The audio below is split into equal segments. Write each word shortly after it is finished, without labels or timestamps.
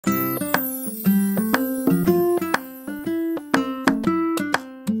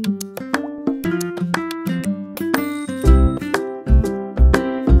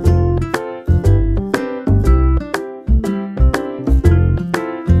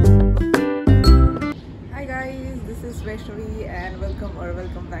Vaishnavi and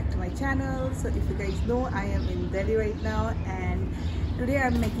welcome back to my channel. So if you guys know, I am in Delhi right now and today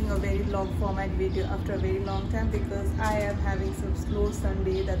I'm making a very long format video after a very long time because I am having some slow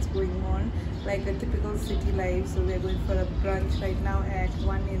Sunday that's going on like a typical city life. So we are going for a brunch right now at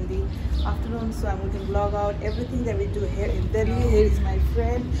 1 in the afternoon. So I'm going to vlog out everything that we do here in Delhi. Here is my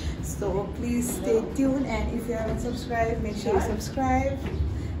friend. So please stay tuned, and if you haven't subscribed, make sure you subscribe.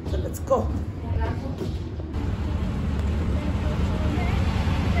 So let's go.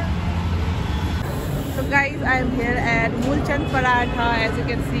 So guys, I am here at Moolchand Parantha. As you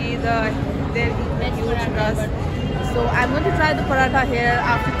can see, there is huge rush. So I'm going to try the paratha here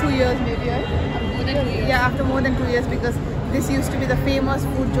after 2 years, maybe. Right? Yeah, after more than 2 years, because this used to be the famous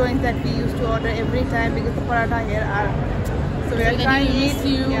food joint that we used to order every time because the paratha here are. So we are trying to meet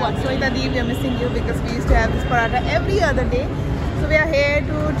you. Yeah, so we are missing you because we used to have this paratha every other day. So we are here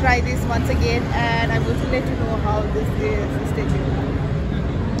to try this once again, and I'm going to let you know how this is. Stay tuned.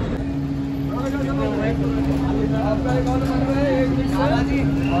 So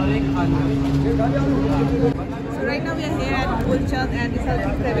right now we are here at Moolchand, and this has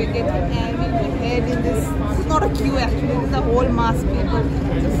been fabricated, and we will head in this. This is not a queue actually. This is a whole mass people.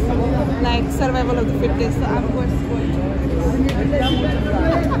 Just like survival of the fittest. So I'm going to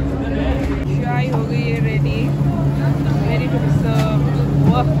chai ho gayi hai ready. Ready to be served.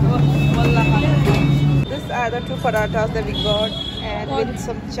 These are the two parathas that we got, and with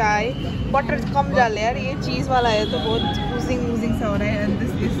some chai. Butter कम डाले यार, ये cheese वाला है तो बहुत oozing सा हो रहा है. And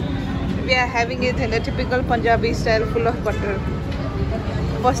this is, we are having it in a typical Punjabi style, full of butter.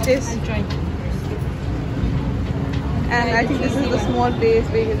 First is, and I think this is the small place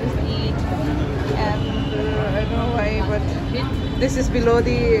where you just eat. And I don't know why, but this is below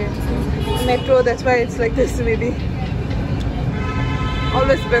the metro. That's why it's like this maybe.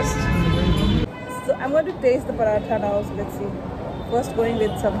 Always best. So I'm going to taste the paratha now, so let's see. First going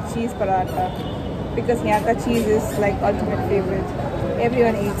with some cheese paratha because यहाँ का cheese is like ultimate favorite.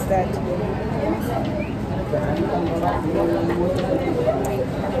 Everyone eats that.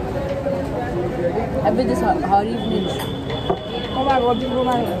 I bet this how you finish. Oh my god,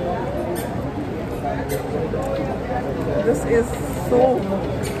 this is so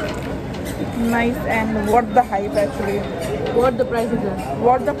nice and worth the hype actually. What the price is it?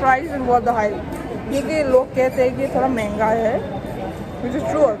 What the price and what the hype. ये कि लोग कहते हैं कि थोड़ा महंगा है, which is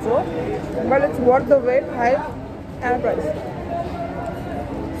true also, but it's worth the wait, hype and price.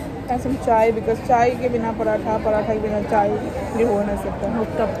 And some chai because chai के बिना पराठा के बिना चाय भी हो नहीं सकता.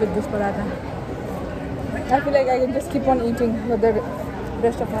 Hooked up with this paratha. I feel like I can just keep on eating for the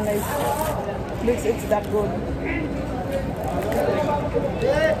rest of my life because it's that good.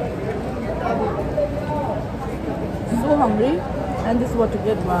 So hungry, and this is what you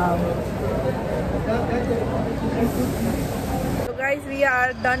get. Wow. So guys, we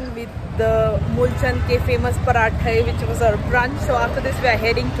are done with the Moolchand ke famous paratha, which was our brunch. So after this we are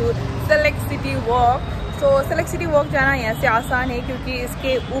heading to Select City Walk. So Select City Walk जाना यहाँ से आसान है क्योंकि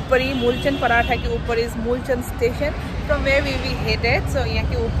इसके ऊपर ही Moolchand paratha के ऊपर is Moolchand station, from where we will headed. So यहाँ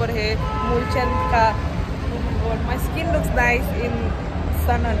के ऊपर है Moolchand का. My skin looks nice in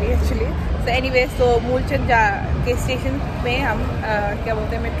sun only actually. So anyway, so Moolchand के स्टेशन में हम क्या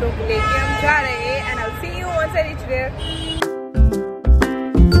बोलते हैं मेट्रो को लेके हम जा रहे हैं, and I'll see you once I reach there.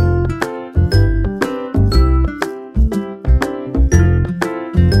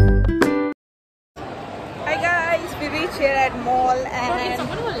 Hi guys, we reached here at mall, and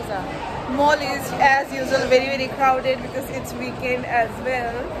mall is as usual very crowded because it's weekend as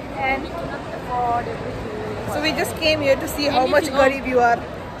well, and we cannot afford everything. So we just came here to see how much garib you are.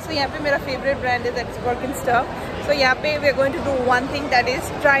 So यहाँ पे मेरा favorite brand is that's Work & Stuff. So यहाँ पे we are going to do one thing, that is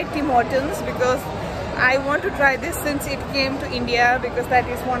try Tim Hortons, because I want to try this since it came to India, because that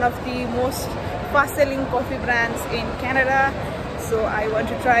is one of the most fast selling coffee brands in Canada. So I want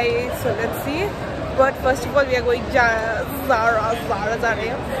to try it. So let's see. But first of all we are going Zara जा रहे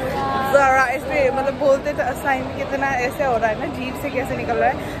हैं. Zara ऐसे मतलब बोलते तो sign कितना ऐसे हो रहा है ना, जीभ से कैसे निकल रहा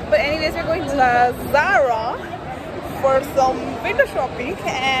है. But anyways we are going Zara for some window shopping,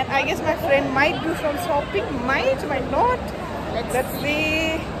 and I guess my friend might do some shopping, might not. Let's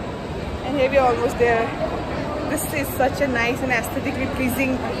see. And here we are almost there. This is such a nice and aesthetically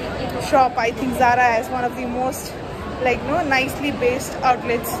pleasing shop. I think Zara has one of the most nicely based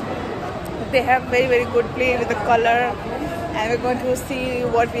outlets. They have very good play with the color, and we're going to see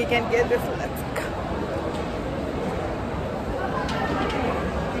what we can get. Let's go.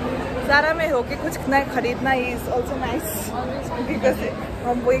 Zara में होके कुछ नया खरीदना is also nice because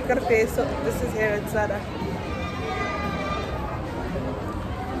हम वही करते हैं. So this is here at Zara.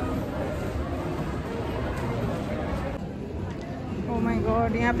 My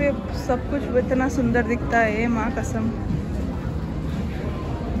God, यहाँ पे सब कुछ इतना सुंदर दिखता है, माँ कसम।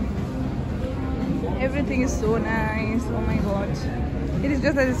 Everything is so nice, oh my God. It is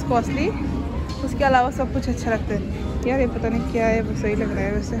just is costly, उसके अलावा सब कुछ अच्छा लगता है। यार ये पता नहीं क्या है, बस सही लग रहा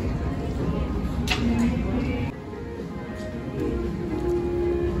है वैसे।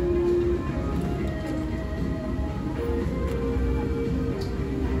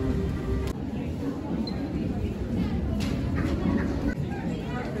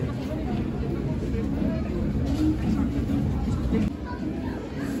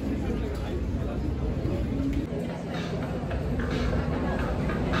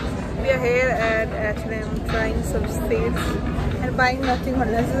 Here at H&M trying some sales and buying nothing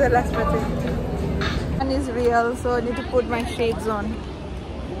unless it's the last nothing. One is real, so I need to put my shades on.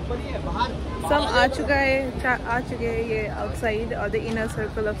 Some आ चुके हैं ये outside or the inner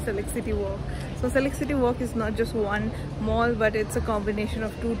circle of Select City Walk. So Select City Walk is not just one mall, but it's a combination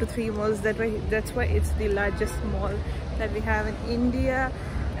of 2 to 3 malls. That's why it's the largest mall that we have in India.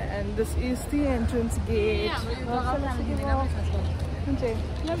 And this is the entrance gate.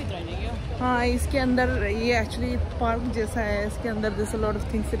 हाँ, इसके अंदर ये actually park जैसा है, इसके अंदर there's a lot of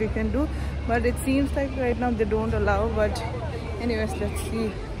things that you can do, but it seems like right now they don't allow, but anyways let's see.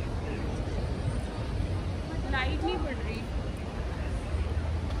 Light नहीं पड़ रही।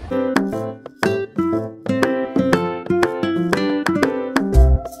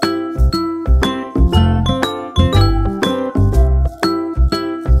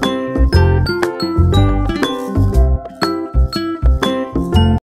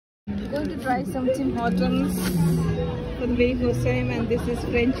 Some Tim Hortons for the very first time, and this is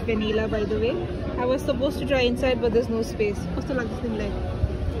French vanilla, by the way. I was supposed to try inside, but there's no space. What's the like this thing like?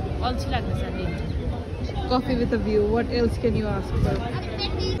 Also like this, I think. Coffee with a view. What else can you ask for?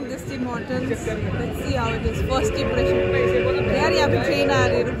 This Tim Hortons. Let's see how it is. First impression. यार यहाँ पे train आ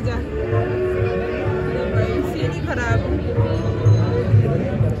रही है, रुक जा। Seat ही खराब।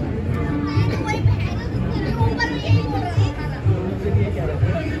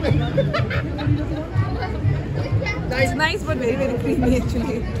 It's nice but very very creamy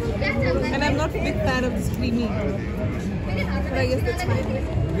actually, and I'm not a big fan of this creamy, but I guess that's fine.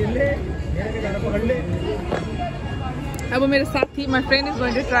 अब मेरे साथ ही my friend is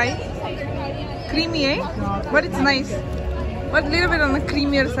going to try creamy, but it's nice, but a little bit on the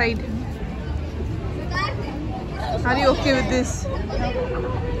creamier side. Are you okay with this?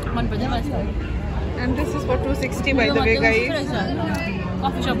 And this is for 260 by the way, guys.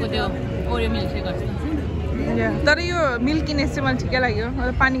 Coffee shop को त्यो Oreo milkshake गर्छ। Yeah, तर यो milk किने चाहिँ मलाई ठिकै लाग्यो,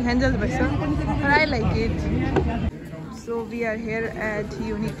 मतलब पानी खान्छ जस्तो भएछ, but I like it. So we are here at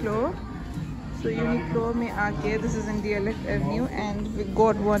Uniqlo. So Uniqlo में आके, this is in DLF Avenue, and we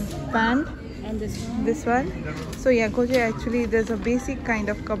got one pant and this one. So yeah, go to actually there's a basic kind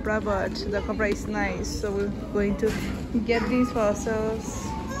of kapra, but the kapra is nice, so we're going to get these for ourselves.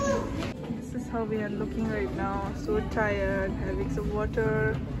 This is how we are looking right now. So tired, having some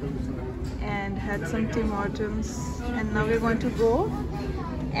water and had some Tim Hortons, and now we're going to go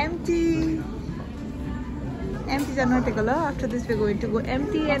empty Jannategala. After this we're going to go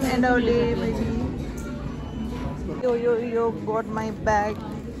empty and end our day maybe. Yo got my bag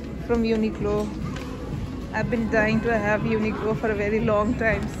from Uniqlo. I've been dying to have Uniqlo for a very long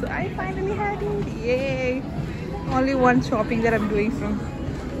time, so I finally had it. Yay! Only one shopping that I'm doing from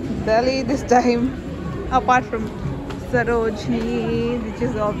Delhi this time, apart from Sarojini, which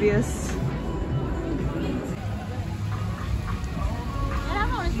is obvious.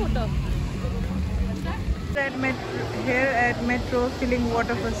 Here at Metro, filling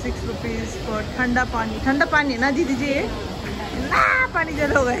water for 6 rupees for ठंडा पानी ना दी दीजिए ना, पानी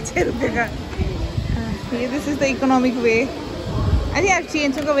ज़्यादा हो गया 6 रुपये का। ये this is the economic way. I think I've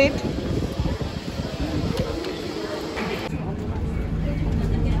changed, so wait.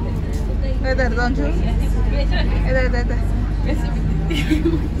 इधर don't you? इधर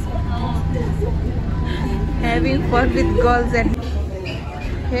having fun with girls and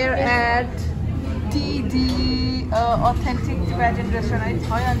here at TD authentic Tibetan restaurant.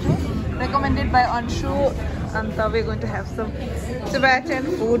 Hi Anshu, recommended by Anshu, and we're going to have some Tibetan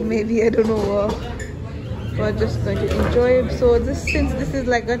food maybe, I don't know, we're just going to enjoy it. So since this is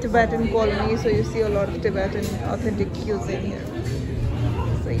like a Tibetan colony, so you see a lot of Tibetan authentic cuisine here.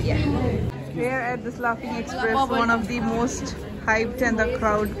 So yeah, here at this Laughing Express, one of the most hyped and the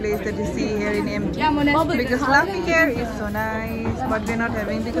crowd place that you see here in MP, because Laughing here is so nice, but we're not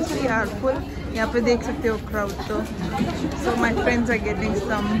having because we are full. यहाँ पे देख सकते हो crowd तो. So my friends are getting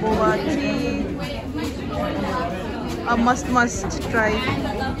some boba tea, a must try.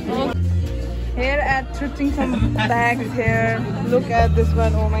 Here at thrifting some bags here. Look at this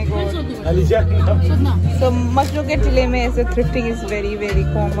one. Oh my god. So Mashruke mein thrifting is very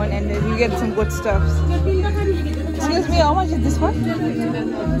common and you get some good stuff. Excuse me, how much is this one?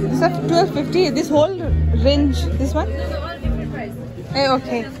 This is $12.50. This whole range, this one? Hey,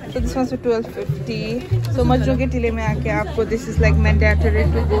 okay. So this one's for $12.50. So Mashruke mein aake aapko this is like mandatory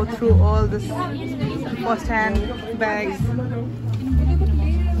to go through all this first-hand bags.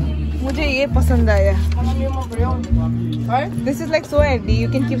 मुझे ये पसंद आया. This is like so handy. You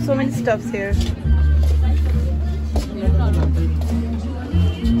can keep so many stuffs here.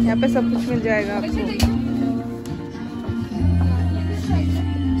 यहाँ पे सब कुछ मिल जाएगा आपको.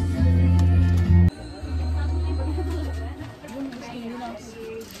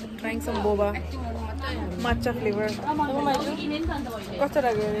 Trying some boba. Matcha flavor. कस्तो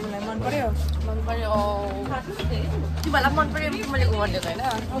लाग्यो तिमीलाई? मन पर्यो? मन पर्यो. तिमीलाई मन पर्यो मैले गर्दिएको हैन.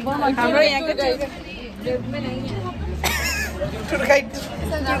 हाम्रो यहाँको टुर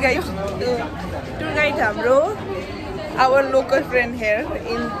गाइड हाम्रो our local friend here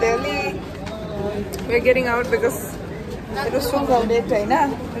in Delhi. We're getting out because it was so crowded, right?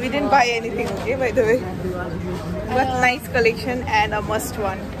 We didn't buy anything, okay, by the way. But nice collection and a must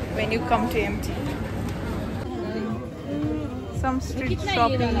one when you come to MT. Some street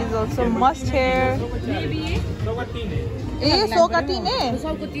shopping is also must here.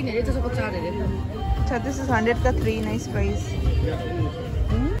 This is 100 ka 3, nice price.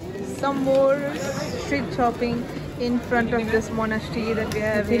 Some more street shopping in front of this monastery that we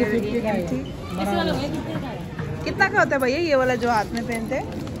have here in MT. कितना का होता है भैया ये वाला जो हाथ में पहनते हैं?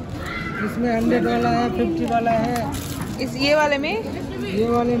 इसमें 100 वाला है, 50 वाला है. इस ये वाले में? ये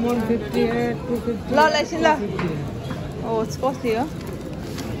वाले 150 है, 250. ला ला. Oh, it's costly, huh?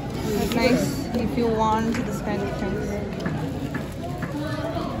 That's nice if you want this kind of things.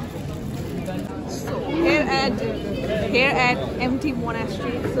 So here at MT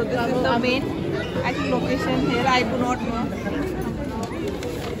Monastery. So this is the main location here. I do not know.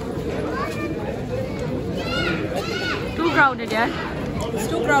 Too crowded, yeah? It's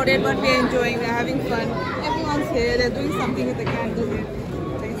too crowded, but we're enjoying. We're having fun. Everyone's here. They're doing something with the candles here.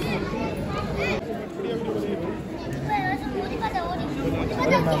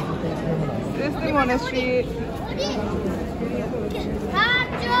 This is the monastery.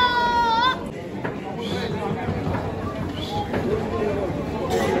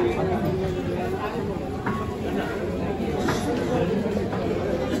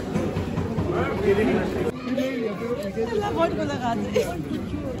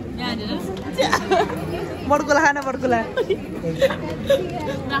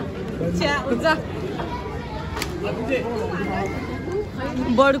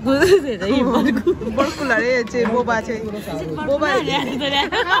 बड़कुला रे छे Boba छे Boba